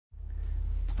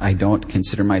I don't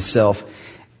consider myself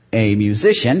a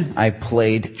musician. I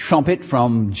played trumpet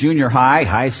from junior high,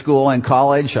 high school, and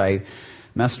college. I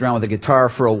messed around with the guitar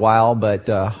for a while, but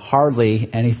hardly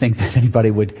anything that anybody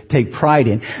would take pride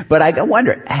in. But I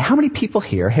wonder, how many people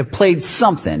here have played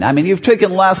something? I mean, you've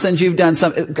taken lessons, you've done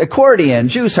some accordion,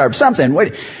 juice harp, something.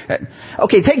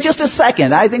 Okay, take just a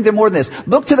second. I think they're more than this.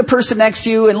 Look to the person next to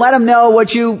you and let them know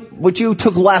what you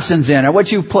took lessons in or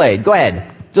what you've played. Go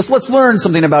ahead. Just let's learn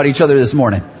something about each other this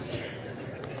morning.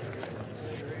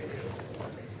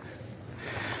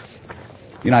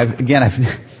 I've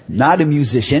not a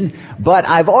musician, but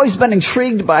I've always been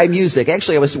intrigued by music.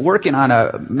 Actually, I was working on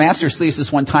a master's thesis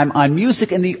one time on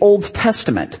music in the Old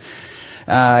Testament.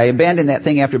 I abandoned that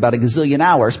thing after about a gazillion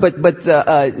hours. But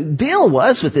the deal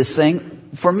was with this thing,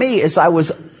 for me, is I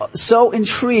was so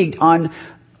intrigued on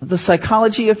the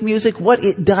psychology of music, what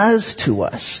it does to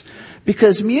us.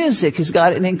 Because music has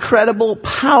got an incredible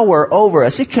power over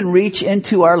us. It can reach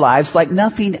into our lives like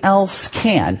nothing else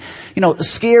can.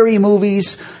 Scary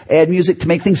movies add music to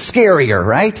make things scarier,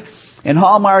 right? And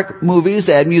Hallmark movies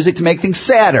add music to make things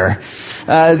sadder.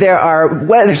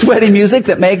 There's wedding music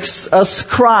that makes us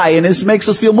cry and makes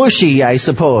us feel mushy, I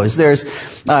suppose. There's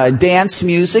dance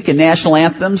music and national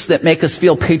anthems that make us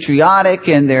feel patriotic,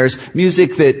 and there's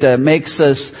music that makes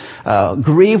us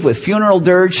grieve with funeral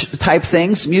dirge type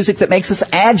things. Music that makes us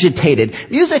agitated.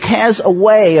 Music has a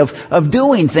way of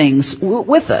doing things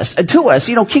with us, to us.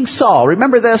 King Saul,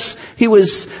 remember this? He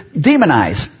was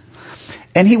demonized.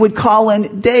 And he would call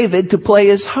in David to play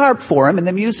his harp for him, and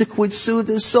the music would soothe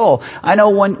his soul. I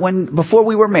know when before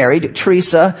we were married,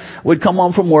 Teresa would come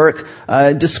home from work,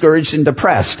 discouraged and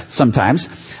depressed sometimes.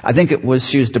 I think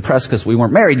she was depressed because we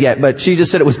weren't married yet, but she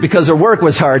just said it was because her work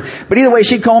was hard. But either way,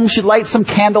 she'd come home, she'd light some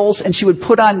candles, and she would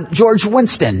put on George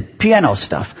Winston piano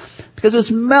stuff. Because it was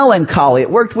melancholy.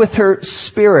 It worked with her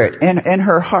spirit and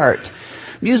her heart.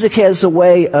 Music has a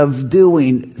way of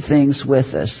doing things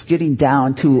with us, getting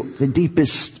down to the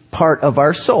deepest part of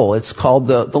our soul. It's called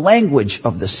the language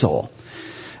of the soul.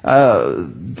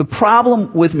 The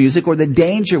problem with music, or the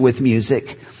danger with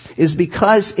music, is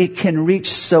because it can reach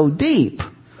so deep.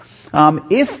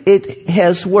 If it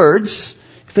has words,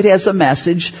 if it has a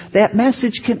message, that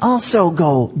message can also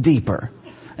go deeper.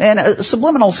 In a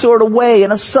subliminal sort of way,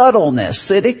 in a subtleness,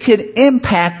 that it could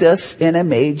impact us in a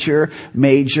major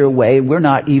way. We're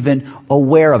not even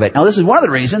aware of it. Now, this is one of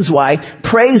the reasons why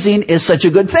praising is such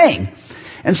a good thing.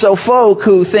 And so folk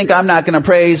who think I'm not going to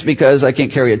praise because I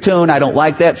can't carry a tune, I don't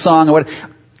like that song, or what,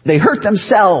 they hurt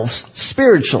themselves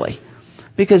spiritually.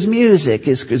 Because music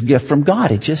is a gift from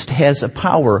God. It just has a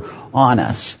power on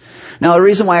us. Now, the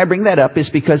reason why I bring that up is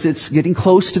because it's getting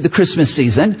close to the Christmas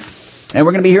season. And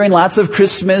we're going to be hearing lots of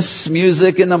Christmas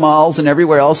music in the malls and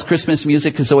everywhere else. Christmas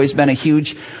music has always been a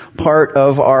huge part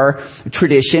of our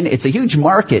tradition. It's a huge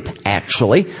market,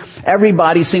 actually.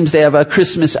 Everybody seems to have a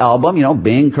Christmas album.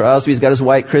 Bing Crosby's got his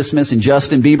White Christmas, and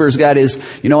Justin Bieber's got his,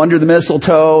 Under the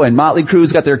Mistletoe, and Motley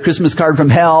Crue's got their Christmas card from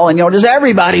hell, and just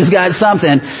everybody's got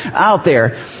something out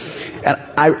there. And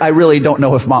I really don't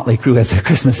know if Motley Crue has a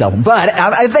Christmas album, but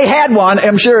if they had one,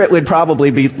 I'm sure it would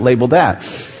probably be labeled that.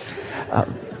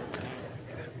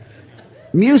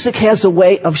 Music has a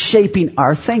way of shaping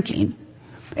our thinking.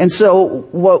 And so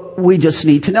what we just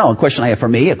need to know, a question I have for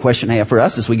me, a question I have for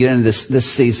us as we get into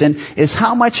this season, is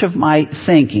how much of my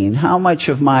thinking, how much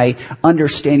of my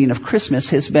understanding of Christmas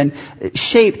has been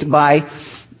shaped by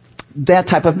that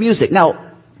type of music.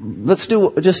 Now, let's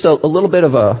do just a little bit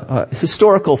of a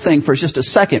historical thing for just a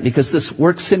second, because this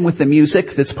works in with the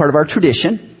music that's part of our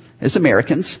tradition as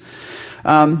Americans.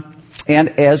 And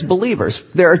as believers.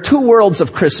 There are two worlds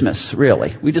of Christmas,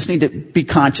 really. We just need to be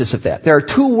conscious of that. There are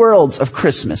two worlds of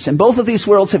Christmas, and both of these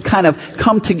worlds have kind of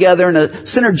come together in a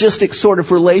synergistic sort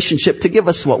of relationship to give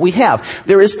us what we have.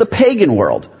 There is the pagan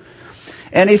world.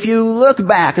 And if you look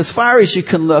back, as far as you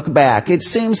can look back, it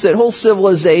seems that whole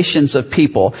civilizations of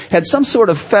people had some sort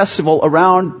of festival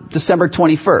around December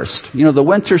 21st. The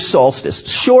winter solstice,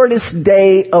 shortest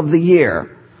day of the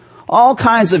year. All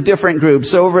kinds of different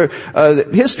groups over the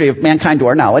history of mankind, to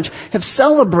our knowledge, have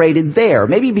celebrated there.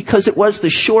 Maybe because it was the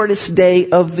shortest day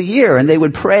of the year, and they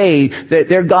would pray that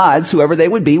their gods, whoever they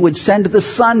would be, would send the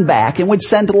sun back and would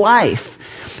send life.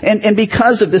 And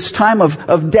because of this time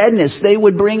of deadness, they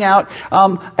would bring out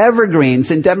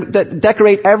evergreens and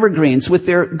decorate evergreens with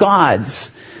their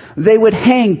gods. They would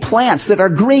hang plants that are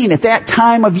green at that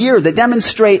time of year that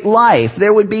demonstrate life.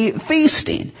 There would be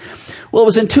feasting. Well, it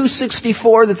was in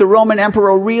 264 that the Roman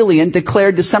Emperor Aurelian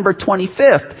declared December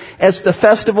 25th as the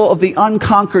festival of the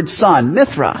unconquered sun,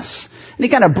 Mithras. And he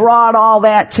kind of brought all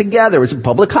that together. It was a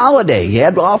public holiday. You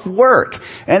had off work.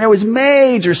 And there was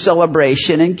major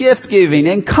celebration and gift giving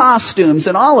and costumes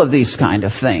and all of these kind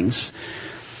of things.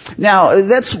 Now,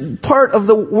 that's part of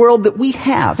the world that we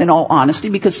have, in all honesty,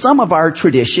 because some of our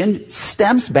tradition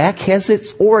stems back, has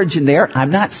its origin there. I'm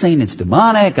not saying it's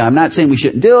demonic. I'm not saying we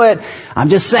shouldn't do it.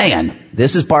 I'm just saying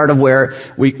this is part of where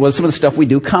some of the stuff we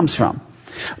do comes from.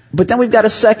 But then we've got a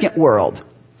second world,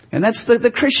 and that's the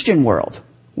Christian world,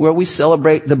 where we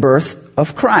celebrate the birth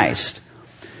of Christ.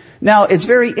 Now, it's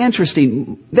very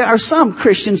interesting. There are some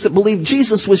Christians that believe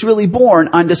Jesus was really born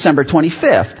on December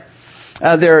 25th.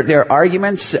 Their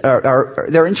arguments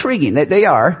they're intriguing. They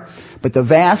are. But the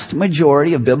vast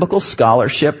majority of biblical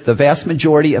scholarship, the vast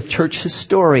majority of church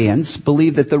historians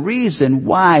believe that the reason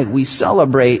why we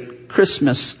celebrate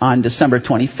Christmas on December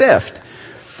 25th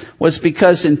was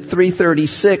because in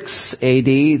 336 AD,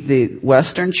 the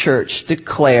Western Church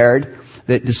declared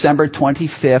that December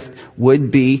 25th would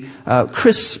be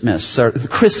Christmas, or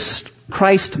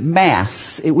Christ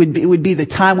Mass. It would be the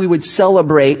time we would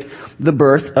celebrate the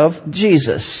birth of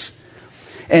Jesus.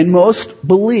 And most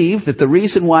believe that the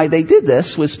reason why they did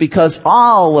this was because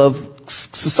all of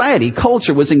society,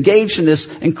 culture, was engaged in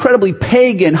this incredibly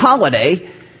pagan holiday.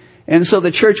 And so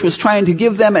the church was trying to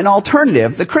give them an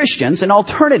alternative, the Christians, an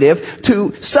alternative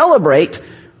to celebrate,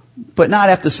 but not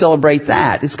have to celebrate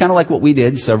that. It's kind of like what we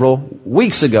did several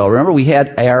weeks ago. Remember, we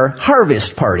had our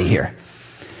harvest party here.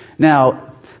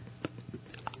 Now,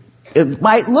 it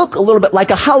might look a little bit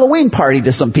like a Halloween party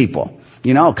to some people.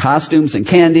 You know, costumes and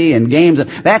candy and games and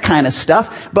that kind of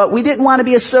stuff. But we didn't want to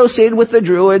be associated with the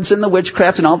Druids and the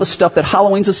witchcraft and all the stuff that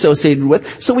Halloween's associated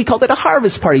with. So we called it a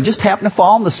harvest party. Just happened to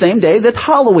fall on the same day that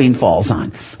Halloween falls on.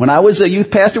 When I was a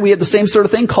youth pastor, we had the same sort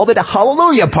of thing, called it a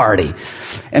Hallelujah party.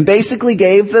 And basically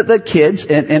gave the kids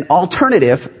an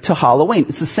alternative to Halloween.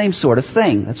 It's the same sort of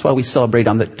thing. That's why we celebrate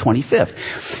on the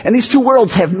 25th. And these two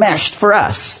worlds have meshed for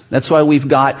us. That's why we've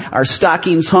got our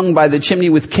stockings hung by the chimney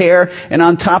with care, and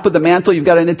on top of the mantle you've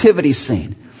got a nativity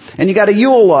scene. And you got a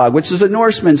Yule log, which is a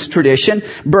Norseman's tradition,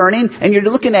 burning, and you're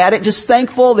looking at it just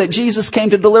thankful that Jesus came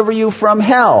to deliver you from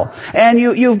hell. And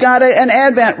you've got an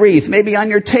Advent wreath, maybe on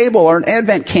your table, or an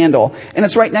Advent candle, and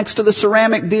it's right next to the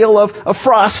ceramic deal of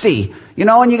Frosty. You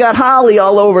know, and you got holly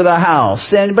all over the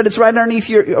house, but it's right underneath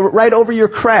right over your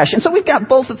crash. And so we've got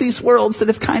both of these worlds that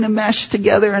have kind of meshed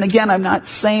together. And again, I'm not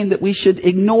saying that we should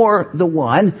ignore the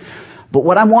one, but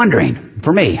what I'm wondering,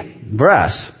 for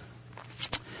us,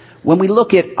 when we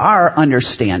look at our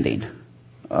understanding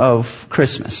of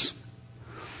Christmas,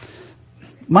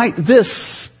 might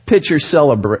this picture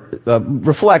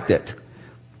reflect it?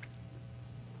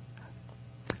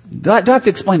 Do I have to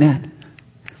explain that?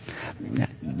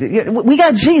 We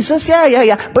got Jesus,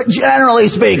 yeah. But generally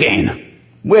speaking,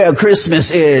 well,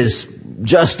 Christmas is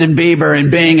Justin Bieber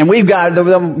and Bing, and we've got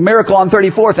the Miracle on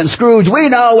 34th and Scrooge. We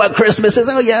know what Christmas is.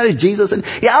 Oh yeah, it's Jesus, and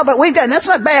yeah, but that's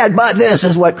not bad, but this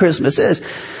is what Christmas is.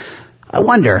 I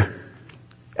wonder.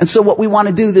 And so what we want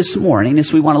to do this morning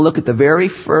is we want to look at the very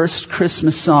first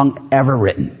Christmas song ever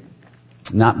written.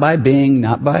 Not by Bing,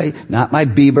 not by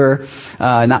Bieber,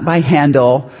 not by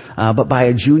Handel, but by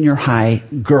a junior high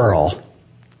girl.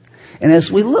 And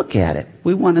as we look at it,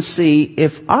 we want to see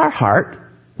if our heart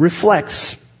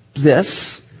reflects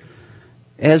this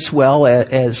as well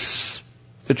as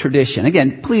the tradition.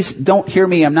 Again, please don't hear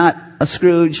me. I'm not a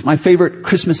Scrooge. My favorite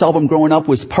Christmas album growing up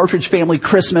was Partridge Family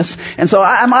Christmas. And so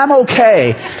I'm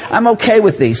okay. I'm okay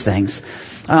with these things.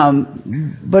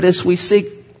 But as we seek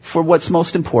for what's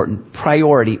most important,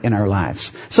 priority in our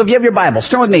lives. So if you have your Bible,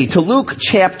 turn with me to Luke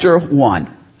chapter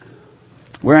 1.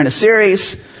 We're in a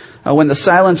series, When the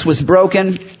Silence Was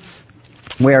Broken,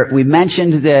 where we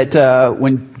mentioned that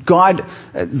when God,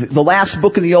 the last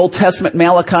book in the Old Testament,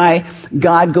 Malachi,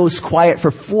 God goes quiet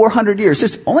for 400 years.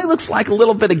 This only looks like a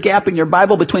little bit of gap in your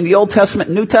Bible between the Old Testament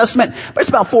and New Testament, but it's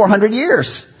about 400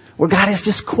 years where God is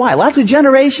just quiet. Lots of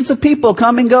generations of people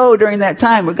come and go during that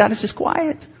time where God is just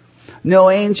quiet.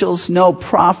 No angels, no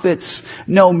prophets,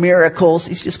 no miracles.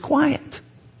 He's just quiet.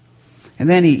 And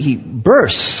then he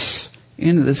bursts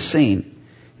into the scene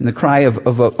in the cry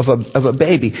of a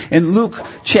baby. In Luke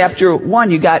chapter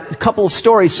 1, you got a couple of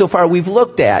stories so far we've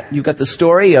looked at. You've got the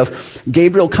story of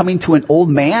Gabriel coming to an old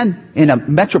man in a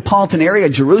metropolitan area,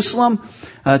 Jerusalem,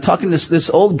 talking to this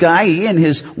old guy, he and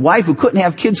his wife who couldn't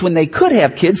have kids when they could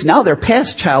have kids. Now they're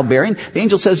past childbearing. The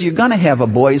angel says, you're going to have a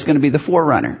boy. He's going to be the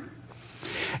forerunner.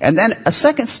 And then a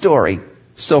second story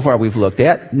so far we've looked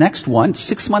at. Next one,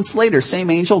 6 months later,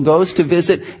 same angel goes to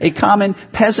visit a common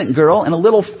peasant girl in a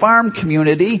little farm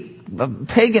community, a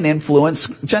pagan influence,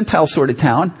 Gentile sort of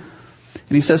town.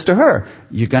 And he says to her,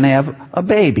 you're going to have a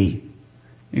baby.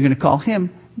 You're going to call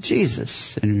him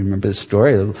Jesus. And you remember the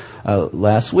story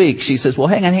last week. She says, well,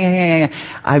 hang on.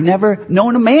 I've never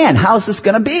known a man. How's this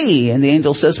going to be? And the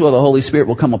angel says, well, the Holy Spirit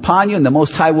will come upon you and the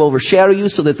Most High will overshadow you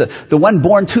so that the one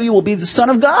born to you will be the Son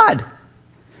of God.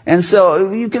 And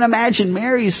so you can imagine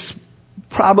Mary's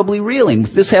probably reeling.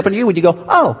 If this happened to you, would you go,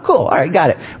 oh, cool. All right, got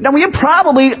it. Now, you're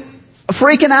probably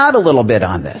freaking out a little bit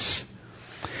on this.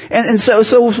 And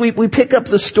so we pick up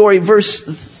the story, verse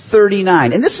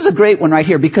 39. And this is a great one right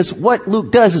here, because what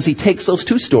Luke does is he takes those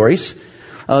two stories,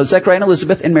 Zechariah and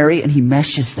Elizabeth and Mary, and he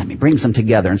meshes them. He brings them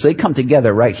together. And so they come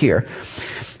together right here.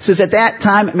 It says, at that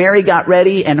time, Mary got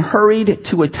ready and hurried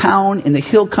to a town in the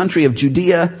hill country of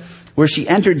Judea, where she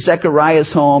entered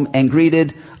Zechariah's home and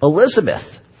greeted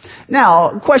Elizabeth. Now,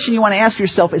 the question you want to ask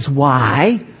yourself is,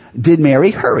 why did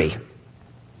Mary hurry?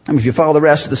 I mean, if you follow the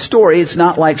rest of the story, it's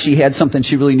not like she had something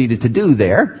she really needed to do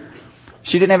there.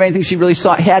 She didn't have anything she really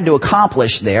had to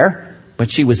accomplish there,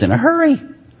 but she was in a hurry.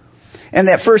 And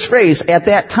that first phrase, at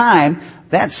that time,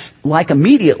 that's like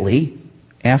immediately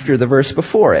after the verse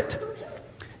before it.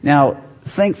 Now,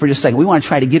 think for just a second. We want to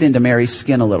try to get into Mary's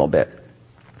skin a little bit.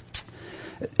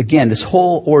 Again, this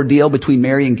whole ordeal between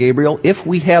Mary and Gabriel, if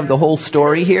we have the whole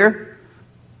story here,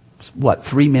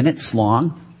 3 minutes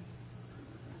long?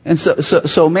 And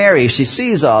so Mary, she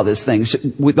sees all this thing.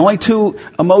 The only two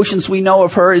emotions we know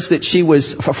of her is that she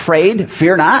was afraid,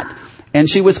 fear not, and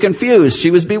she was confused.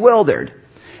 She was bewildered.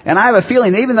 And I have a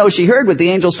feeling that even though she heard what the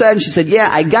angel said, and she said, yeah,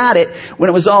 I got it, when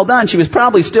it was all done, she was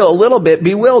probably still a little bit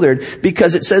bewildered,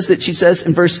 because it says that she says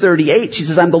in verse 38, she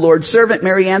says, I'm the Lord's servant.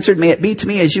 Mary answered, may it be to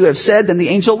me as you have said. Then the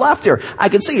angel left her. I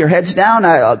can see her head's down.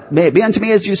 May it be unto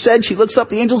me as you said. She looks up,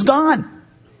 the angel's gone.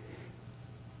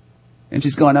 And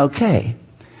she's going, okay.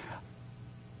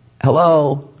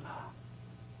 Hello?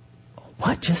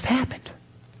 What just happened?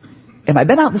 Have I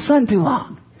been out in the sun too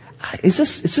long? Is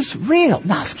this real?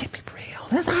 No, this can't be real.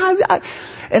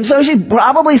 And so she's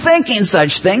probably thinking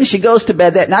such things. She goes to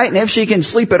bed that night, and if she can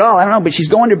sleep at all, I don't know, but she's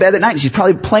going to bed that night, and she's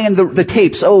probably playing the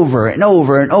tapes over and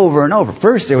over and over and over.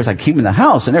 First, there was like him in the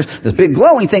house, and there's this big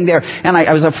glowing thing there, and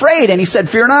I was afraid, and he said,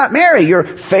 fear not, Mary, you're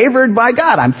favored by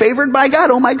God. I'm favored by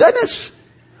God. Oh my goodness.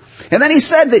 And then he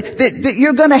said that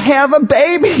you're going to have a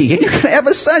baby, and you're going to have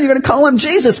a son. You're going to call him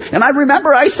Jesus. And I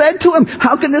remember I said to him,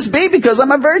 how can this be? Because I'm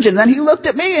a virgin. And then he looked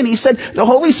at me and he said, the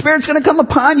Holy Spirit's going to come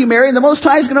upon you, Mary, and the Most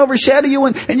High is going to overshadow you,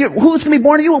 and who's going to be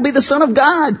born to you will be the Son of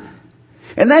God.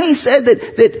 And then he said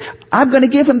that I'm going to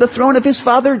give him the throne of his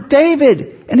father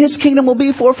David, and his kingdom will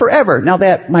be for forever. Now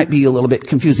that might be a little bit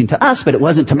confusing to us, but it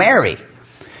wasn't to Mary.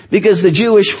 Because the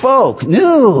Jewish folk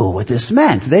knew what this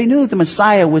meant. They knew the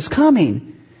Messiah was coming.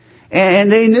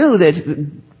 And they knew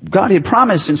that God had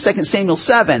promised in 2 Samuel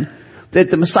 7 that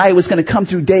the Messiah was going to come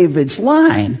through David's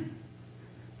line.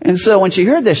 And so when she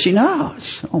heard this, she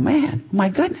knows, oh man, my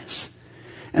goodness.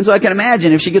 And so I can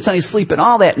imagine if she gets any sleep at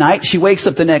all that night, she wakes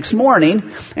up the next morning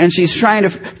and she's trying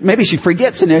to, maybe she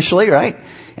forgets initially, right?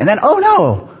 And then, oh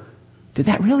no, did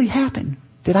that really happen?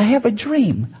 Did I have a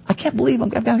dream? I can't believe I'm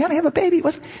going to have a baby.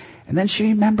 And then she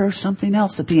remembers something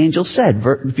else that the angel said.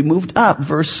 If you moved up,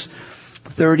 verse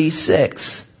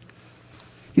 36.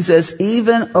 He says,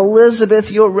 even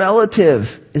Elizabeth, your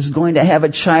relative, is going to have a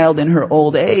child in her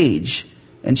old age.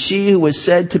 And she who was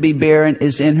said to be barren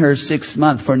is in her 6th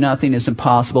month, for nothing is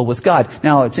impossible with God.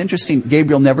 Now, it's interesting.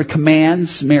 Gabriel never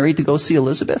commands Mary to go see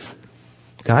Elizabeth.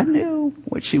 God knew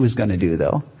what she was going to do,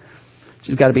 though.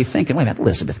 She's got to be thinking, wait a minute,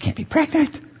 Elizabeth can't be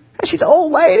pregnant. She's an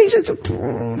old lady. She's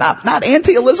not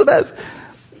Auntie Elizabeth.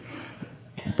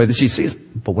 But she sees,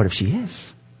 but what if she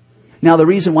is? Now, the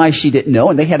reason why she didn't know,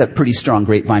 and they had a pretty strong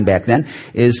grapevine back then,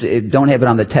 is, don't have it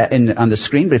on the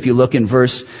screen, but if you look in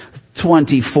verse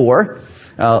 24,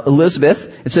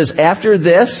 Elizabeth, it says, after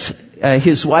this,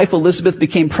 his wife Elizabeth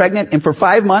became pregnant and for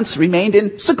 5 months remained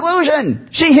in seclusion.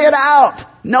 She hid out.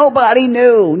 Nobody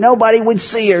knew. Nobody would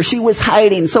see her. She was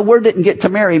hiding. So word didn't get to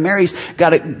Mary. Mary's got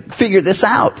to figure this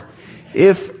out.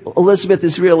 If Elizabeth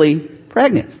is really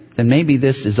pregnant, then maybe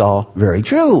this is all very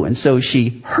true. And so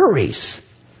she hurries.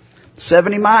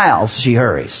 70 miles she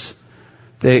hurries.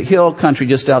 The hill country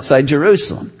just outside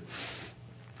Jerusalem.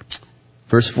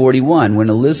 Verse 41, when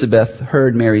Elizabeth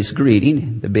heard Mary's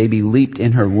greeting, the baby leaped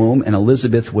in her womb, and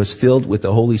Elizabeth was filled with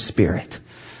the Holy Spirit.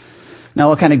 Now,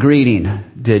 what kind of greeting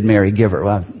did Mary give her?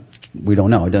 Well, we don't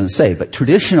know. It doesn't say. But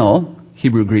traditional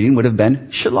Hebrew greeting would have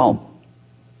been shalom.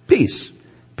 Peace.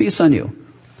 Peace on you.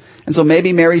 And so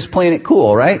maybe Mary's playing it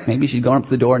cool, right? Maybe she's going up to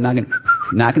the door and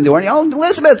knocking the door. And, oh,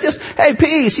 Elizabeth, just, hey,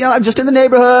 peace. I'm just in the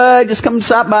neighborhood. Just come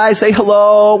stop by, say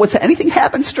hello. Anything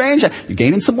happened strange? You're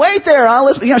gaining some weight there, huh,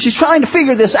 Elizabeth? She's trying to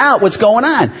figure this out, what's going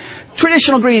on.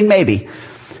 Traditional greeting, maybe.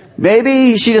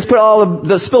 Maybe she just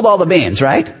spilled all the beans,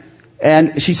 right?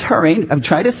 And she's hurrying. I'm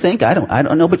trying to think. I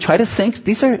don't know, but try to think.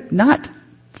 These are not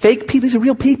fake people. These are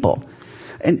real people.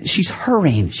 And she's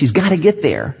hurrying. She's got to get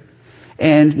there.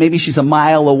 And maybe she's a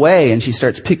mile away and she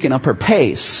starts picking up her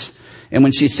pace. And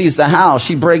when she sees the house,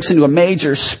 she breaks into a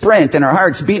major sprint and her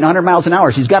heart's beating 100 miles an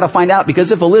hour. She's got to find out,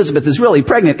 because if Elizabeth is really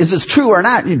pregnant, is this true or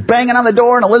not? She's banging on the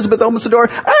door and Elizabeth opens the door. Are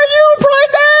you pregnant?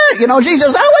 She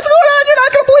says, oh, what's going on? You're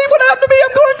not going to believe what happened to me.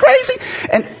 I'm going crazy.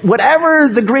 And whatever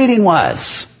the greeting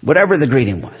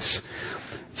was,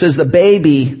 it says the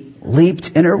baby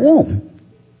leaped in her womb.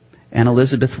 And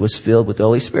Elizabeth was filled with the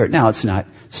Holy Spirit. Now, it's not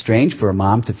strange for a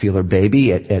mom to feel her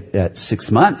baby at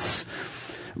 6 months.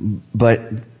 But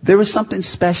there was something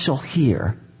special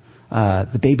here.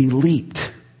 The baby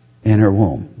leaped in her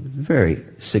womb. Very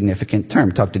significant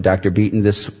term. Talked to Dr. Beaton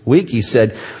this week. He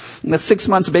said, at 6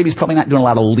 months, the baby's probably not doing a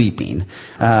lot of leaping.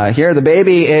 Here, the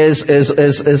baby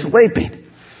is leaping.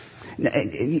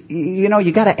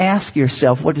 You got to ask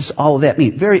yourself, what does all of that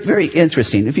mean? Very, very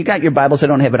interesting. If you got your Bibles, I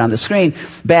don't have it on the screen.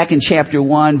 Back in chapter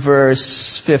 1,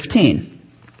 verse 15,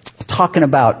 talking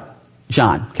about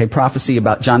John. Okay, prophecy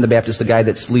about John the Baptist, the guy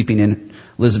that's sleeping in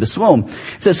Elizabeth's womb.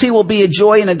 It says, he will be a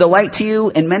joy and a delight to you,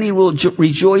 and many will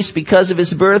rejoice because of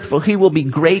his birth, for he will be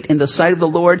great in the sight of the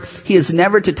Lord. He is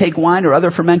never to take wine or other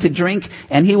fermented drink,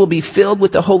 and he will be filled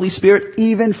with the Holy Spirit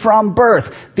even from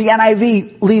birth. The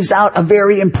NIV leaves out a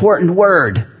very important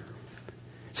word.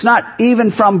 It's not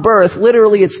even from birth.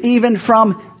 Literally, it's even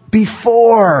from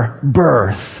before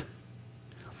birth.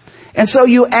 And so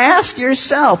you ask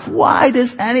yourself, why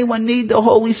does anyone need the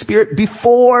Holy Spirit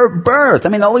before birth? I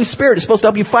mean, the Holy Spirit is supposed to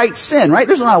help you fight sin, right?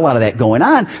 There's not a lot of that going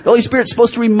on. The Holy Spirit is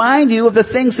supposed to remind you of the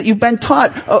things that you've been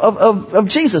taught of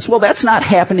Jesus. Well, that's not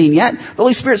happening yet. The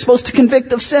Holy Spirit is supposed to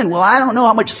convict of sin. Well, I don't know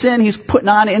how much sin he's putting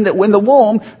on in the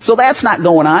womb, so that's not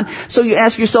going on. So you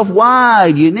ask yourself,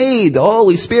 why do you need the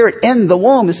Holy Spirit in the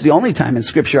womb? This is the only time in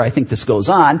Scripture I think this goes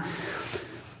on.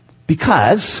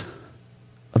 Because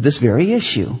of this very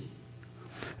issue.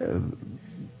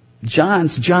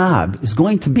 John's job is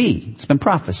going to be, it's been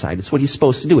prophesied, it's what he's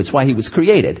supposed to do, it's why he was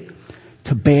created,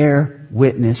 to bear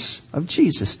witness of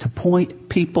Jesus, to point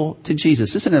people to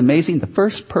Jesus. Isn't it amazing? The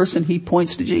first person he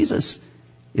points to Jesus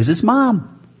is his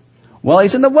mom while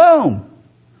he's in the womb.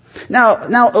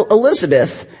 Now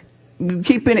Elizabeth,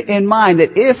 keep in mind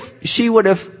that if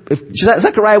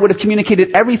Zechariah would have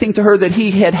communicated everything to her that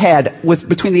he had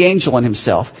between the angel and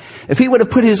himself, if he would have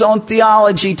put his own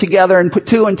theology together and put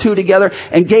two and two together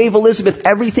and gave Elizabeth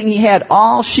everything he had,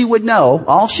 all she would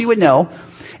know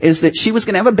is that she was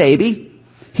going to have a baby.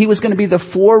 He was going to be the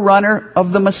forerunner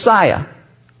of the Messiah.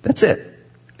 That's it.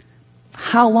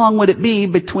 How long would it be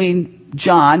between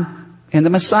John and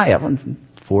the Messiah?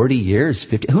 40 years,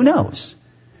 50, who knows?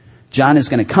 John is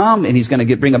going to come and he's going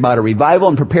to bring about a revival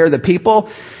and prepare the people.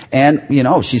 And,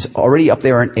 she's already up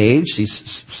there in age. She's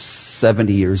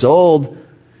 70 years old.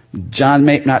 John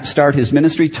may not start his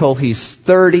ministry till he's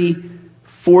 30.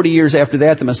 40 years after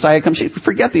that, the Messiah comes.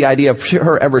 Forget the idea of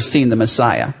her ever seeing the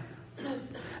Messiah.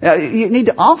 Now, you need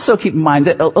to also keep in mind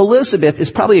that Elizabeth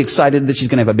is probably excited that she's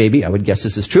going to have a baby. I would guess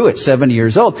this is true at 70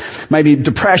 years old. Maybe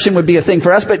depression would be a thing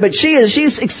for us, but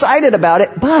she's excited about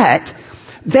it. But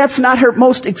that's not her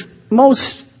most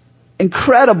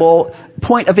incredible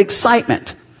point of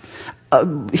excitement.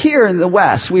 Here in the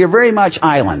West, we are very much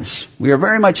islands. We are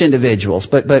very much individuals,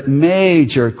 but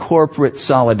major corporate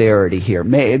solidarity here.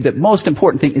 The most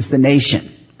important thing is the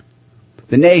nation.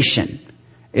 The nation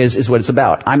is what it's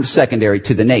about. I'm secondary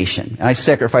to the nation. And I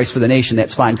sacrifice for the nation,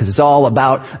 that's fine, because it's all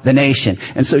about the nation.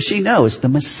 And so she knows the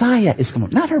Messiah is coming.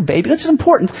 Not her baby, that's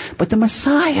important, but the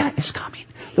Messiah is coming.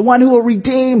 The one who will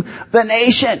redeem the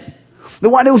nation. The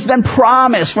one who's been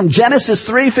promised from Genesis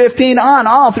 3:15 on,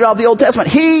 all throughout the Old Testament.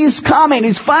 He's coming.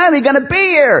 He's finally going to be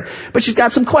here. But she's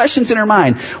got some questions in her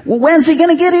mind. Well, when's he going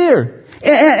to get here?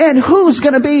 And who's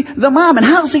going to be the mom? And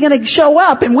how's he going to show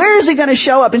up? And where is he going to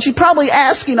show up? And she's probably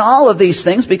asking all of these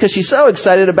things because she's so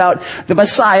excited about the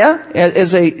Messiah,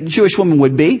 as a Jewish woman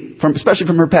would be, especially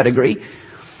from her pedigree.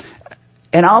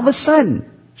 And all of a sudden,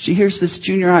 she hears this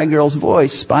junior high girl's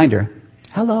voice behind her.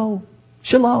 Hello,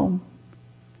 shalom.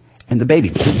 And the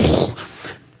baby.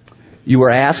 You were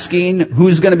asking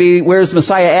where's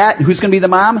Messiah at? Who's going to be the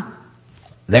mom?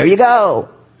 There you go.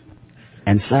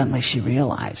 And suddenly she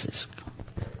realizes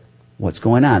what's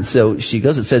going on. So she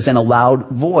goes, it says in a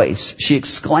loud voice, she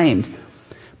exclaimed,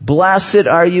 Blessed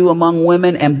are you among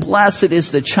women, and blessed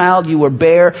is the child you will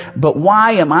bear. But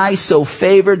why am I so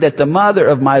favored that the mother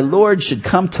of my Lord should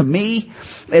come to me?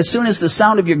 As soon as the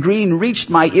sound of your greeting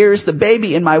reached my ears, the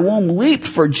baby in my womb leaped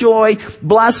for joy.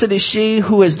 Blessed is she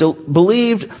who has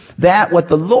believed that what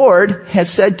the Lord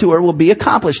has said to her will be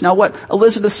accomplished. Now, what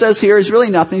Elizabeth says here is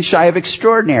really nothing shy of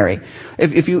extraordinary.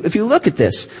 If you look at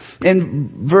this in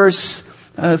verse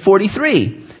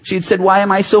 43. She had said, why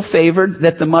am I so favored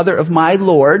that the mother of my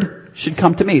Lord should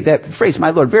come to me? That phrase,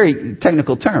 my Lord, very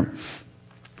technical term,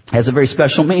 has a very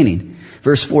special meaning.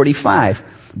 Verse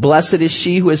 45, blessed is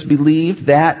she who has believed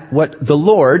that what the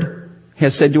Lord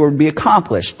has said to her would be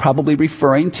accomplished, probably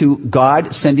referring to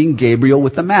God sending Gabriel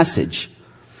with a message.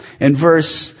 In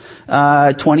verse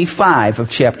 25 of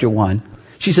chapter 1,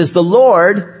 she says, the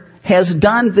Lord has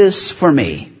done this for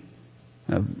me.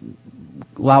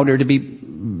 Allowed her to be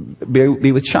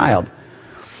with child.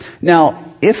 Now,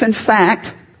 if in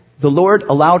fact the Lord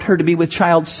allowed her to be with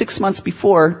child 6 months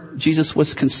before Jesus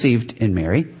was conceived in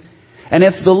Mary, and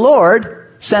if the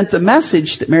Lord sent the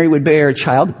message that Mary would bear a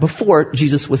child before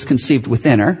Jesus was conceived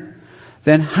within her,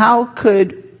 then how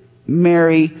could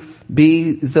Mary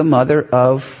be the mother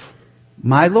of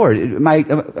my Lord? I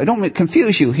don't want to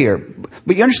confuse you here,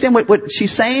 but you understand what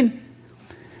she's saying?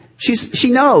 She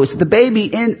knows the baby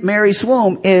in Mary's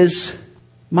womb is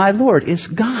my Lord, is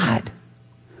God.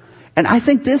 And I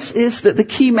think this is the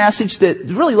key message that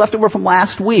really left over from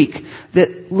last week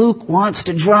that Luke wants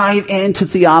to drive into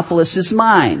Theophilus'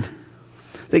 mind.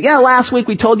 That, last week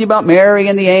we told you about Mary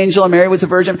and the angel, and Mary was a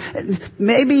virgin.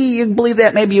 Maybe you believe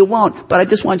that, maybe you won't. But I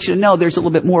just want you to know there's a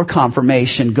little bit more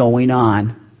confirmation going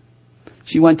on.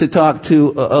 She went to talk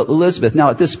to Elizabeth. Now,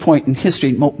 at this point in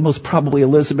history, most probably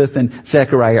Elizabeth and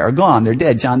Zechariah are gone. They're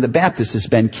dead. John the Baptist has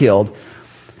been killed.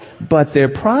 But there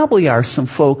probably are some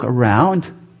folk around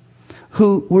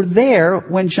who were there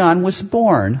when John was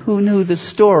born, who knew the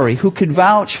story, who could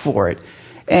vouch for it.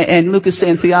 And Luke is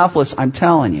saying, Theophilus, I'm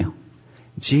telling you,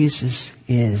 Jesus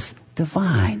is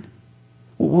divine.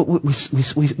 We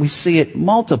see it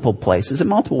multiple places, in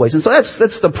multiple ways. And so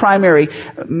that's the primary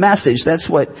message. That's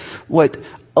what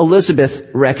Elizabeth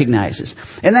recognizes.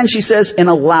 And then she says, in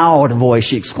a loud voice,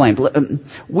 she exclaimed,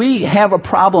 we have a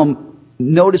problem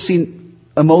noticing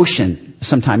emotion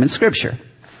sometime in Scripture.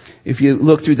 If you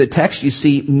look through the text, you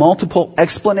see multiple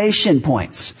explanation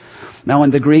points. Now,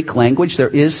 in the Greek language, there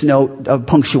is no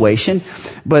punctuation,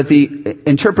 but the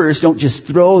interpreters don't just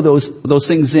throw those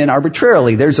things in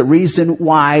arbitrarily. There's a reason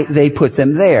why they put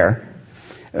them there.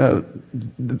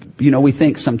 We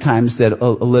think sometimes that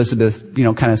Elizabeth,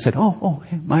 kind of said, "Oh,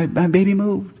 my baby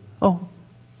moved. Oh,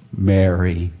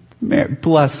 Mary,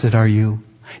 blessed are you."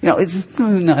 That's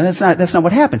not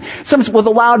what happened. Some with a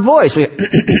loud voice.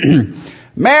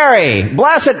 Mary,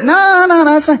 blessed. No,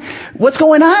 that's not. What's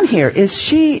going on here is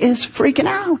she is freaking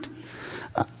out.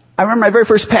 I remember my very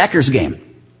first Packers game.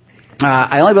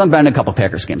 I only been to a couple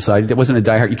Packers games, so it wasn't a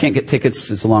diehard. You can't get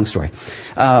tickets. It's a long story.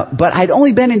 But I'd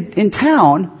only been in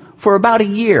town for about a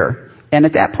year. And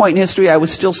at that point in history, I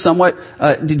was still somewhat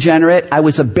degenerate. I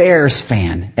was a Bears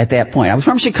fan at that point. I was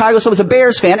from Chicago, so I was a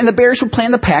Bears fan. And the Bears were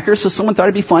playing the Packers, so someone thought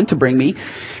it'd be fun to bring me.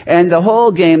 And the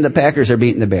whole game, the Packers are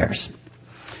beating the Bears.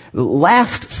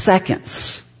 Last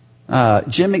seconds,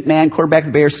 Jim McMahon, quarterback of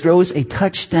the Bears, throws a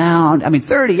touchdown.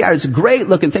 30 yards, great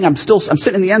looking thing. I'm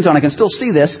sitting in the end zone. I can still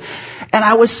see this. And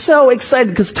I was so excited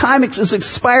because time was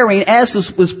expiring as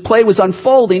this play was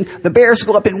unfolding. The Bears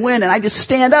go up and win, and I just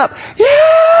stand up. Yeah!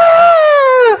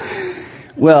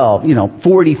 Well,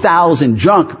 40,000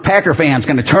 drunk Packer fans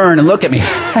going to turn and look at me.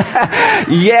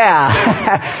 Yeah.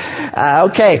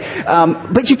 Okay.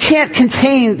 But you can't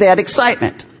contain that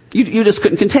excitement. You just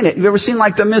couldn't contain it. You've ever seen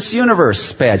the Miss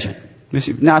Universe pageant?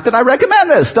 Not that I recommend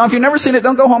this. If you've never seen it,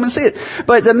 don't go home and see it.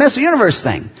 But the Miss Universe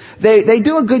thing, they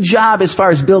do a good job as far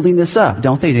as building this up,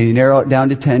 don't they? They narrow it down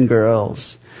to 10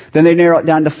 girls. Then they narrow it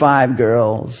down to 5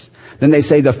 girls. Then they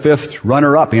say the 5th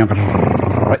runner-up,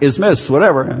 is Miss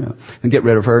whatever. And get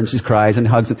rid of her, and she cries and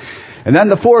hugs. And then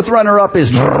the 4th runner-up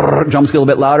is, drums get a little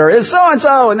bit louder, is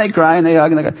so-and-so. And they cry and they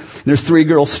hug. And there's 3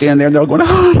 girls standing there, and they're all going,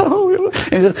 oh.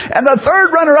 And the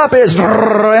 3rd runner-up is,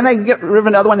 and they get rid of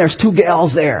another one. There's 2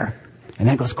 gals there. And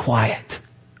then it goes quiet.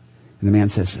 And the man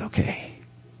says, okay,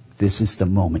 this is the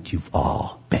moment you've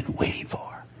all been waiting for.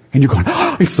 And you're going,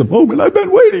 it's the moment I've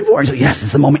been waiting for. And so, yes,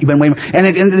 it's the moment you've been waiting for.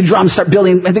 And the drums start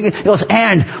building. And it goes,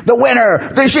 and the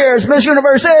winner this year's Miss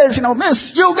Universe is,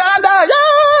 Miss Uganda.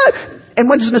 Yeah! And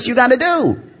what does Miss Uganda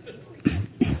do?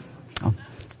 Oh,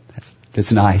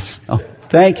 that's nice. Oh.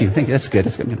 Thank you. That's good.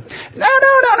 That's good. No.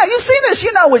 You've seen this.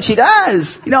 You know what she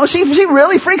does. She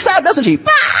really freaks out, doesn't she?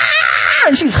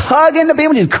 and she's hugging the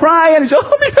baby, and she's crying, and she's,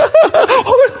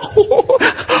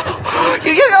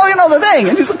 you know the thing,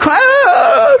 and she's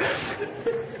crying.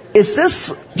 Do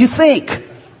you think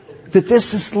that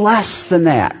this is less than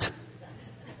that?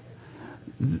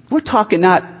 We're talking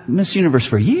not Miss Universe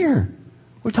for a year.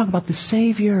 We're talking about the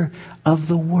Savior of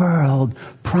the world,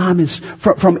 promised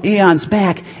from eons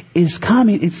back, is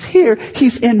coming. It's here.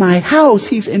 He's in my house.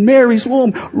 He's in Mary's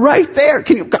womb, right there.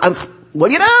 What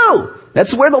do you know?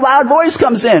 That's where the loud voice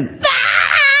comes in. Mary,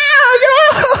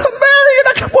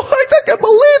 I can't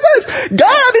believe this.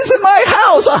 God is in my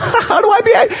house. How do I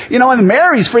be? And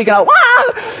Mary's freaking out.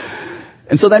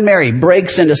 And so then Mary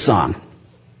breaks into song.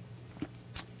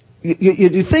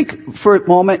 You think for a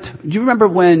moment, do you remember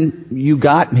when you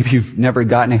got, maybe you've never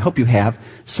gotten, I hope you have,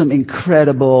 some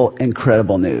incredible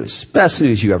news. Best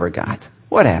news you ever got.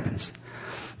 What happens?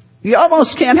 You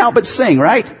almost can't help but sing,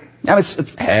 right? Now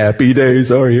it's happy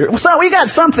days are here. So we got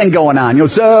something going on. You'll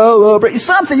celebrate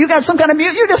something. You got some kind of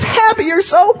music. You're just happy. You're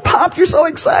so pumped. You're so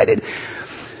excited.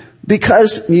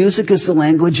 Because music is the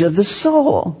language of the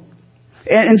soul.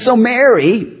 And so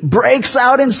Mary breaks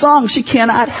out in song. She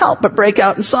cannot help but break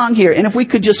out in song here. And if we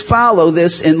could just follow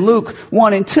this in Luke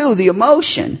 1 and 2, the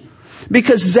emotion.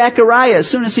 Because Zechariah, as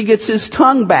soon as he gets his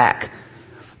tongue back,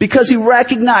 because he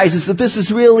recognizes that this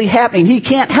is really happening, he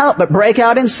can't help but break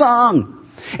out in song.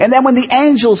 And then when the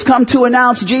angels come to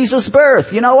announce Jesus'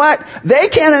 birth, you know what? They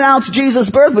can't announce Jesus'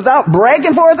 birth without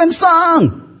breaking forth in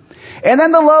song. And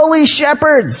then the lowly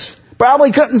shepherds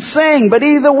probably couldn't sing, but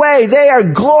either way, they are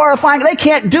glorifying. They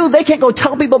can't go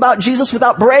tell people about Jesus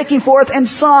without breaking forth in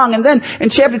song. And then in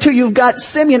chapter 2, you've got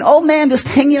Simeon, old man just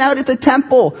hanging out at the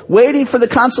temple, waiting for the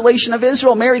consolation of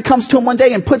Israel. Mary comes to him one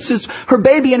day and puts her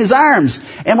baby in his arms.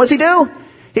 And what's he do?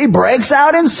 He breaks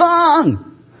out in song.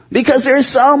 Because there's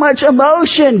so much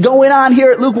emotion going on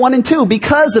here at Luke 1 and 2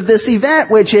 because of this event,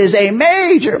 which is a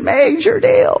major, major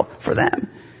deal for them.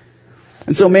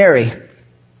 And so Mary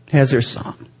has her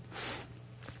song.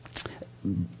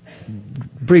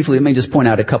 Briefly, let me just point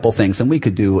out a couple things, and we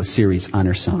could do a series on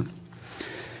her song.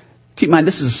 Keep in mind,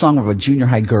 this is a song of a junior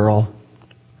high girl.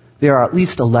 There are at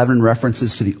least 11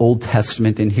 references to the Old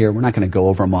Testament in here. We're not going to go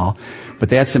over them all. But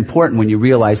that's important when you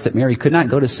realize that Mary could not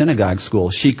go to synagogue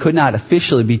school. She could not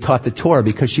officially be taught the Torah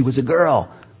because she was a girl.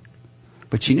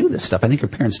 But she knew this stuff. I think her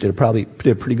parents did a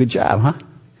pretty good job, huh?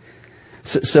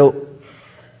 So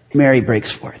Mary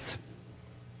breaks forth.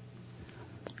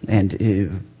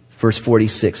 And verse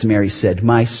 46, Mary said,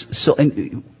 my soul...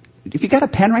 And if you got a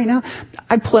pen right now,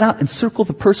 I'd pull it out and circle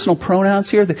the personal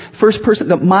pronouns here. The first person,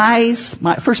 my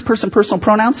first person personal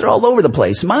pronouns, they're all over the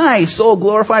place. My soul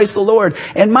glorifies the Lord,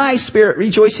 and my spirit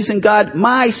rejoices in God,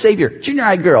 my Savior. Junior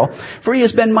high girl, for he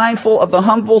has been mindful of the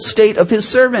humble state of his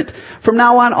servant. From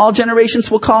now on, all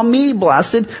generations will call me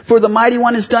blessed, for the mighty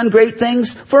one has done great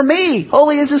things for me.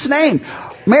 Holy is his name.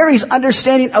 Mary's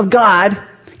understanding of God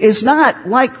is not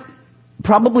like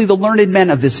probably the learned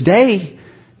men of this day.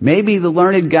 Maybe the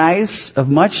learned guys of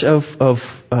much of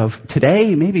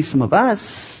today, maybe some of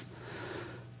us,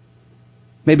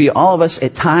 maybe all of us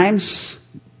at times.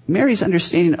 Mary's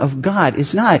understanding of God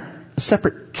is not a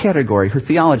separate category, her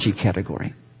theology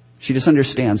category. She just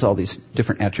understands all these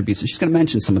different attributes. And she's going to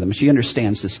mention some of them. She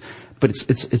understands this, but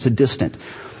it's a distant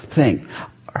thing.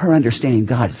 Her understanding of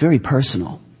God is very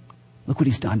personal. Look what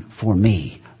he's done for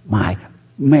me, my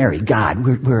Mary, God.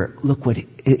 Look what it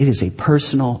is, a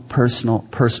personal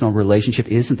relationship.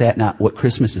 Isn't that not what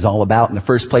Christmas is all about in the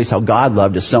first place? How God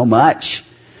loved us so much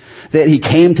that he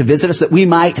came to visit us that we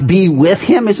might be with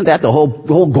him. Isn't that the whole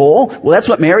goal? Well, that's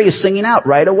what Mary is singing out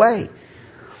right away.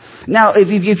 Now, if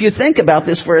you think about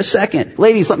this for a second,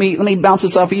 ladies, let me bounce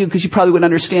this off of you because you probably would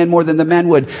understand more than the men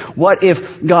would. What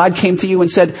if God came to you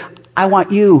and said, I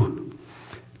want you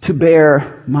to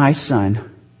bear my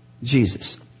son,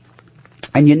 Jesus?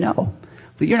 And you know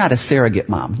that you're not a surrogate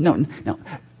mom. No.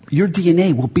 Your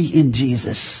DNA will be in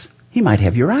Jesus. He might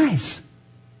have your eyes.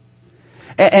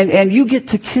 And you get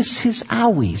to kiss his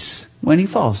owies when he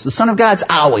falls. The Son of God's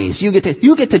owies.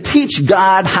 You get to teach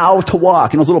God how to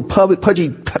walk. And those little pudgy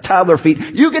toddler feet,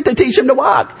 you get to teach him to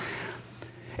walk.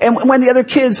 And when the other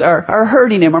kids are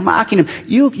hurting him or mocking him,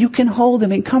 you can hold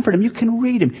him and comfort him. You can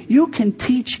read him. You can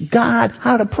teach God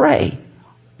how to pray.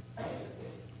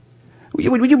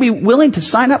 Would you be willing to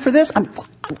sign up for this?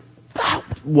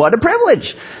 What a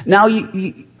privilege. Now,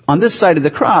 on this side of the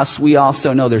cross, we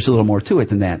also know there's a little more to it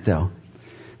than that, though.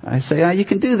 I say, you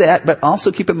can do that, but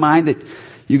also keep in mind that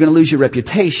you're going to lose your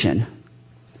reputation.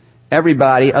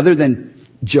 Everybody, other than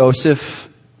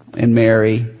Joseph and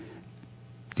Mary,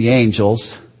 the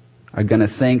angels, are going to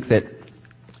think that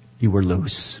you were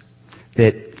loose,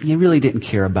 that you really didn't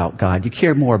care about God. You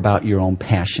cared more about your own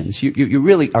passions. You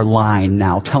really are lying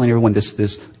now, telling everyone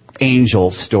this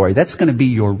angel story. That's going to be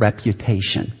your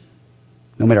reputation.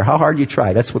 No matter how hard you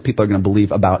try, that's what people are going to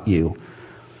believe about you.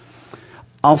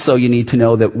 Also, you need to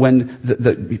know that when,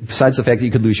 besides the fact that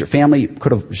you could lose your family,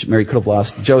 Mary could have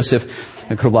lost Joseph,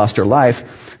 and could have lost her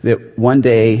life, that one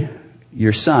day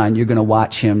your son, you're going to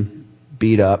watch him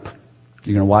beat up,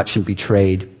 you're going to watch him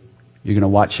betrayed, you're going to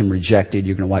watch him rejected,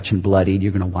 you're going to watch him bloodied,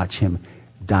 you're going to watch him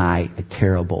die a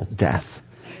terrible death.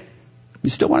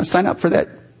 You still want to sign up for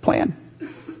that plan?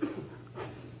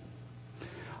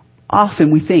 Often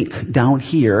we think down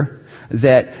here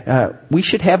that we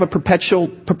should have a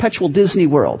perpetual Disney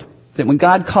world. That when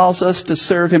God calls us to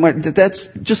serve Him, that's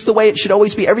just the way it should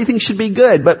always be. Everything should be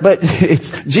good. But it's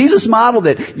Jesus modeled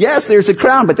it. Yes, there's a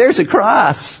crown, but there's a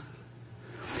cross.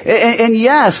 And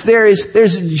yes,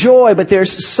 there's joy, but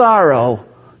there's sorrow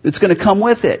that's going to come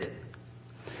with it.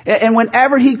 And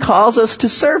whenever He calls us to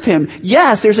serve Him,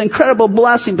 yes, there's incredible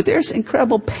blessing, but there's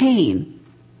incredible pain.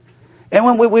 And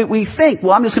when we think,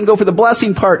 well, I'm just going to go for the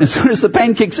blessing part, and as soon as the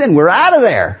pain kicks in, we're out of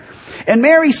there. And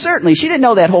Mary certainly, she didn't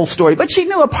know that whole story, but she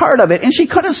knew a part of it. And she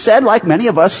could have said, like many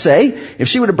of us say, if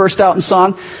she would have burst out in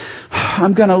song,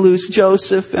 I'm going to lose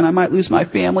Joseph, and I might lose my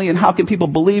family, and how can people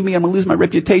believe me? I'm going to lose my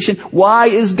reputation. Why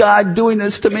is God doing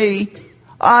this to me?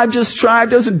 I'm just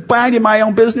doesn't bind in my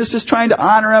own business, just trying to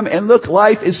honor Him. And look,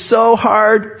 life is so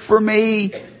hard for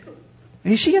me.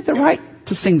 And she had the right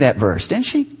to sing that verse, didn't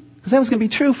she? Because that was going to be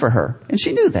true for her. And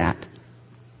she knew that.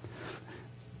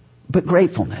 But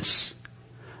gratefulness,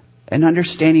 an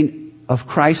understanding of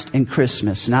Christ and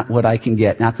Christmas, not what I can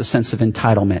get, not the sense of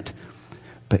entitlement,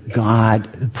 but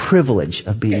God, the privilege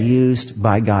of being used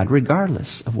by God,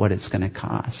 regardless of what it's going to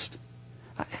cost.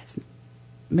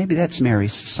 Maybe that's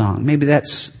Mary's song. Maybe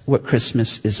that's what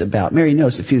Christmas is about. Mary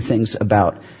knows a few things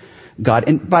about God.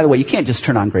 And by the way, you can't just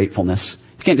turn on gratefulness.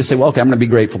 You can't just say, well, okay, I'm going to be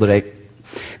grateful today.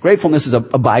 Gratefulness is a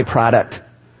byproduct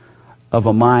of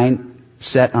a mind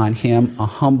set on Him, a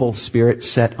humble spirit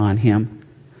set on Him.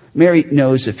 Mary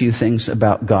knows a few things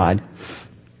about God.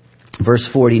 Verse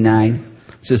 49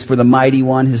 says, for the mighty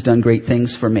one has done great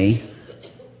things for me.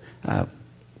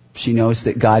 She knows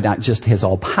that God not just has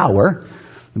all power,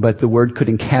 but the word could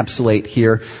encapsulate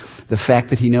here the fact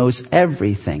that He knows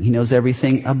everything. He knows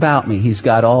everything about me. He's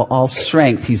got all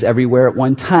strength. He's everywhere at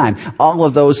one time. All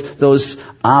of those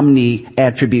omni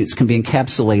attributes can be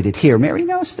encapsulated here. Mary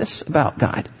knows this about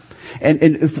God. And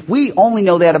if we only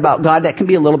know that about God, that can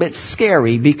be a little bit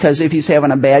scary, because if He's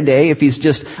having a bad day, if He's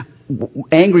just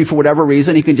angry for whatever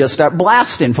reason, He can just start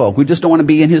blasting folk. We just don't want to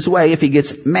be in His way if He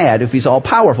gets mad, if He's all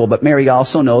powerful. But Mary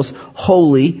also knows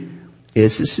holy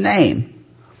is His name.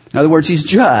 In other words, He's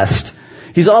just.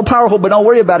 He's all powerful, but don't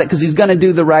worry about it, because He's going to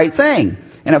do the right thing.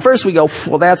 And at first we go,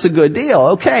 well, that's a good deal.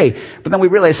 Okay. But then we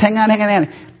realize, hang on.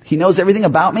 He knows everything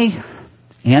about me,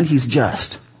 and He's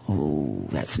just. Oh,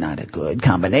 that's not a good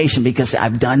combination, because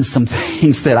I've done some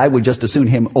things that I would just as soon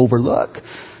Him overlook.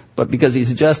 But because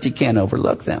He's just, He can't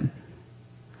overlook them.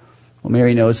 Well,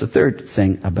 Mary knows the third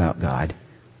thing about God.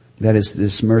 That is,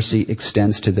 this mercy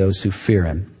extends to those who fear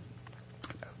Him.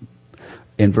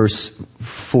 In verse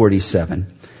 47,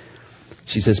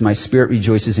 she says, my spirit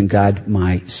rejoices in God,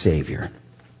 my Savior.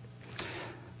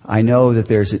 I know that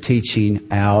there's a teaching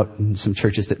out in some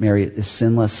churches that Mary is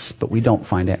sinless, but we don't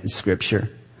find that in Scripture.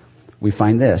 We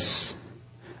find this: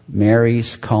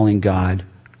 Mary's calling God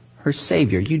her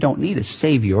Savior. You don't need a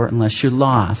Savior unless you're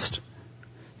lost.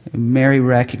 Mary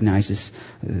recognizes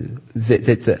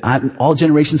that all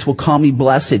generations will call me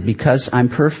blessed because I'm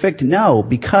perfect. No,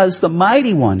 because the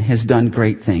Mighty One has done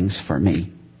great things for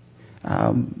me.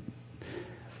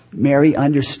 Mary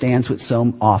understands what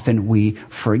so often we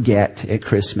forget at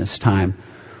Christmas time,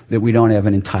 that we don't have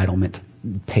an entitlement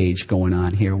page going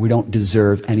on here. We don't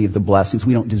deserve any of the blessings.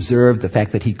 We don't deserve the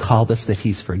fact that He called us, that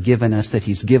He's forgiven us, that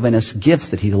He's given us gifts,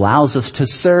 that He allows us to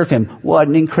serve Him. What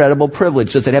an incredible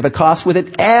privilege. Does it have a cost with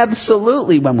it?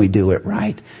 Absolutely, when we do it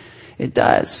right. It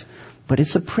does. But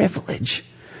it's a privilege.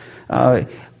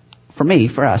 For me,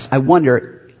 for us, I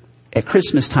wonder at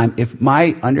Christmas time if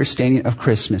my understanding of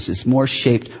Christmas is more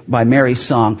shaped by Mary's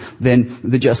song than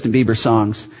the Justin Bieber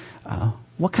songs.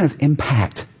 What kind of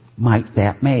impact might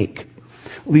that make?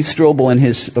 Lee Strobel, in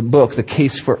his book, The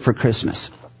Case for Christmas,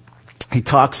 he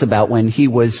talks about when he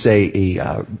was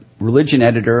a religion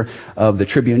editor of the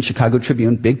Tribune, Chicago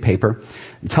Tribune, big paper,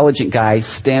 intelligent guy,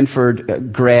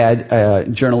 Stanford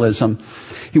grad, journalism.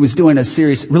 He was doing a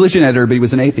series, religion editor, but he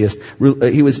was an atheist.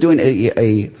 He was doing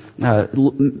a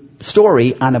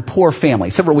story on a poor family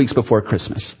several weeks before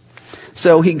Christmas.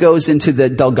 So he goes into the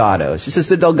Delgados. He says,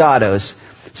 the Delgados,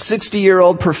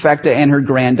 60-year-old Perfecta and her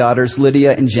granddaughters,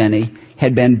 Lydia and Jenny,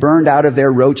 had been burned out of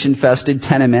their roach-infested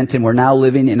tenement and were now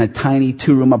living in a tiny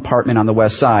 2-room apartment on the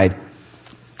west side.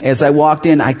 As I walked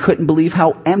in, I couldn't believe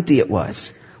how empty it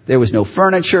was. There was no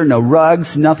furniture, no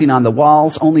rugs, nothing on the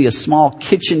walls, only a small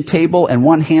kitchen table and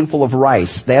one handful of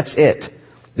rice. That's it.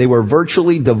 They were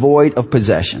virtually devoid of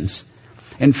possessions.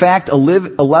 In fact,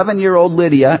 11-year-old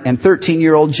Lydia and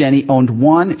 13-year-old Jenny owned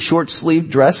one short-sleeved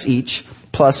dress each,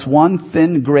 plus one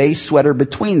thin gray sweater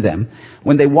between them.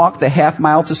 When they walked the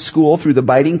half-mile to school through the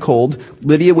biting cold,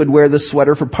 Lydia would wear the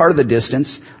sweater for part of the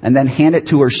distance and then hand it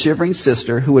to her shivering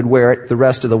sister, who would wear it the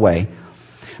rest of the way.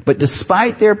 But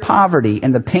despite their poverty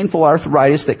and the painful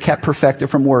arthritis that kept Perfecta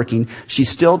from working, she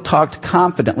still talked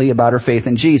confidently about her faith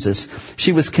in Jesus.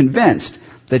 She was convinced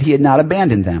that he had not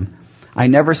abandoned them. I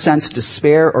never sensed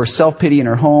despair or self-pity in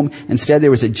her home. Instead,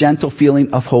 there was a gentle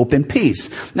feeling of hope and peace.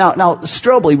 Now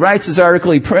Strobel writes his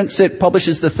article, he prints it,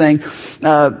 publishes the thing,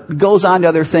 goes on to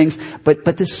other things, but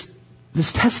this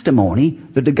testimony,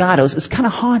 the Degatos, is kind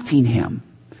of haunting him.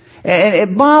 And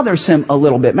it bothers him a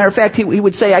little bit. Matter of fact, he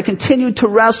would say, I continued to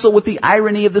wrestle with the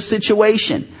irony of the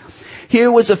situation. Here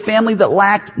was a family that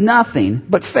lacked nothing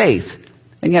but faith,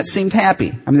 and yet seemed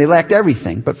happy. I mean, they lacked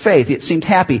everything but faith, yet seemed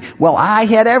happy. Well, I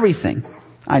had everything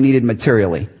I needed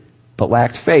materially, but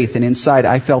lacked faith, and inside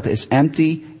I felt as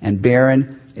empty and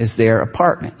barren as their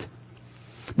apartment.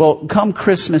 Well, come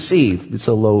Christmas Eve, it's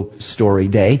a low story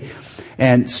day,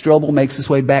 and Strobel makes his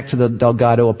way back to the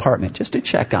Delgado apartment just to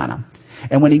check on him.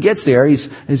 And when he gets there,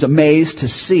 he's amazed to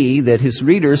see that his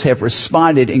readers have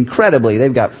responded incredibly.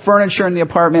 They've got furniture in the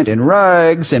apartment and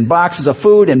rugs and boxes of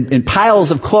food and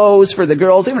piles of clothes for the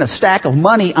girls, even a stack of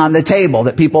money on the table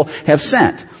that people have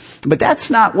sent. But that's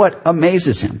not what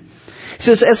amazes him. He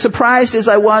says, as surprised as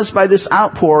I was by this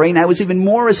outpouring, I was even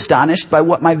more astonished by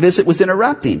what my visit was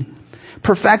interrupting.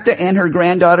 Perfecta and her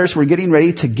granddaughters were getting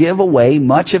ready to give away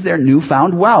much of their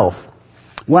newfound wealth.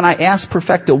 When I asked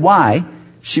Perfecta why,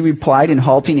 she replied in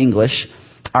halting English,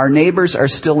 our neighbors are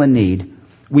still in need.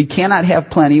 We cannot have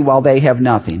plenty while they have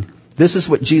nothing. This is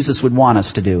what Jesus would want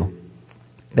us to do.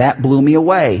 That blew me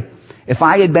away. If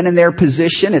I had been in their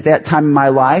position at that time in my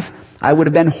life, I would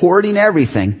have been hoarding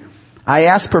everything. I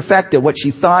asked Perfecta what she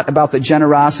thought about the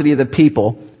generosity of the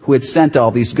people who had sent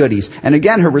all these goodies. And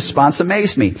again, her response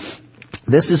amazed me.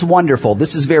 This is wonderful.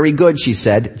 This is very good, she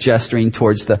said, gesturing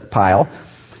towards the pile.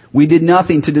 We did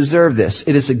nothing to deserve this.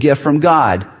 It is a gift from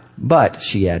God. But,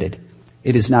 she added,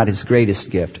 it is not his greatest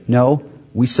gift. No,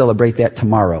 we celebrate that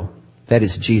tomorrow. That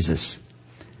is Jesus.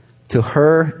 To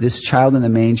her, this child in the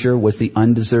manger was the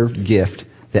undeserved gift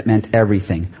that meant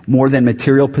everything. More than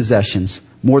material possessions,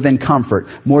 more than comfort,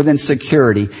 more than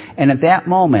security. And at that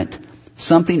moment,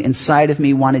 something inside of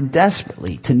me wanted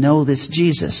desperately to know this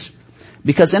Jesus.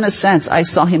 Because in a sense, I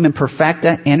saw him in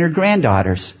Perfecta and her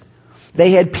granddaughters.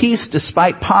 They had peace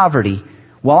despite poverty,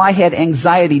 while I had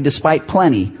anxiety despite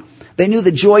plenty. They knew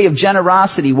the joy of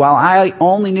generosity, while I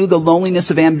only knew the loneliness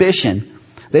of ambition.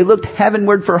 They looked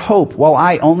heavenward for hope, while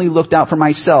I only looked out for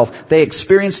myself. They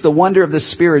experienced the wonder of the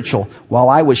spiritual, while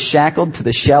I was shackled to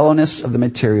the shallowness of the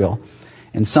material.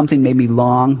 And something made me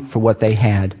long for what they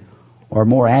had, or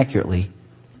more accurately,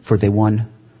 for the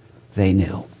one they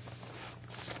knew.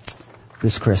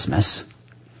 This Christmas,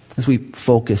 as we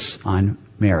focus on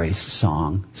Mary's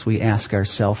song, so we ask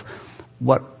ourselves,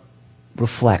 what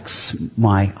reflects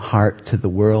my heart to the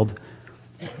world?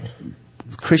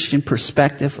 Christian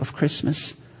perspective of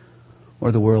Christmas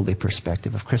or the worldly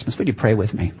perspective of Christmas? Would you pray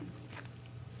with me?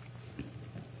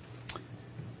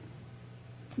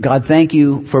 God, thank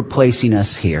you for placing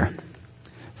us here.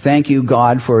 Thank you,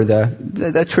 God, for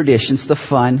the traditions, the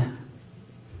fun.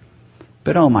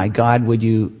 But oh my God, would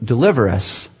you deliver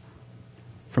us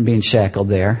from being shackled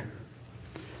there?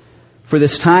 For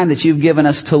this time that you've given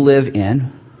us to live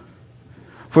in,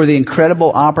 for the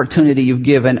incredible opportunity you've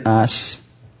given us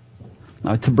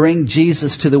to bring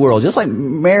Jesus to the world. Just like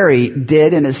Mary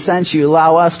did, in a sense, you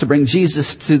allow us to bring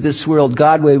Jesus to this world.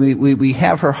 God, we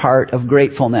have her heart of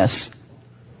gratefulness,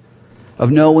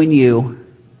 of knowing you.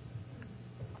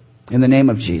 In the name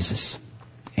of Jesus,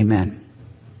 amen.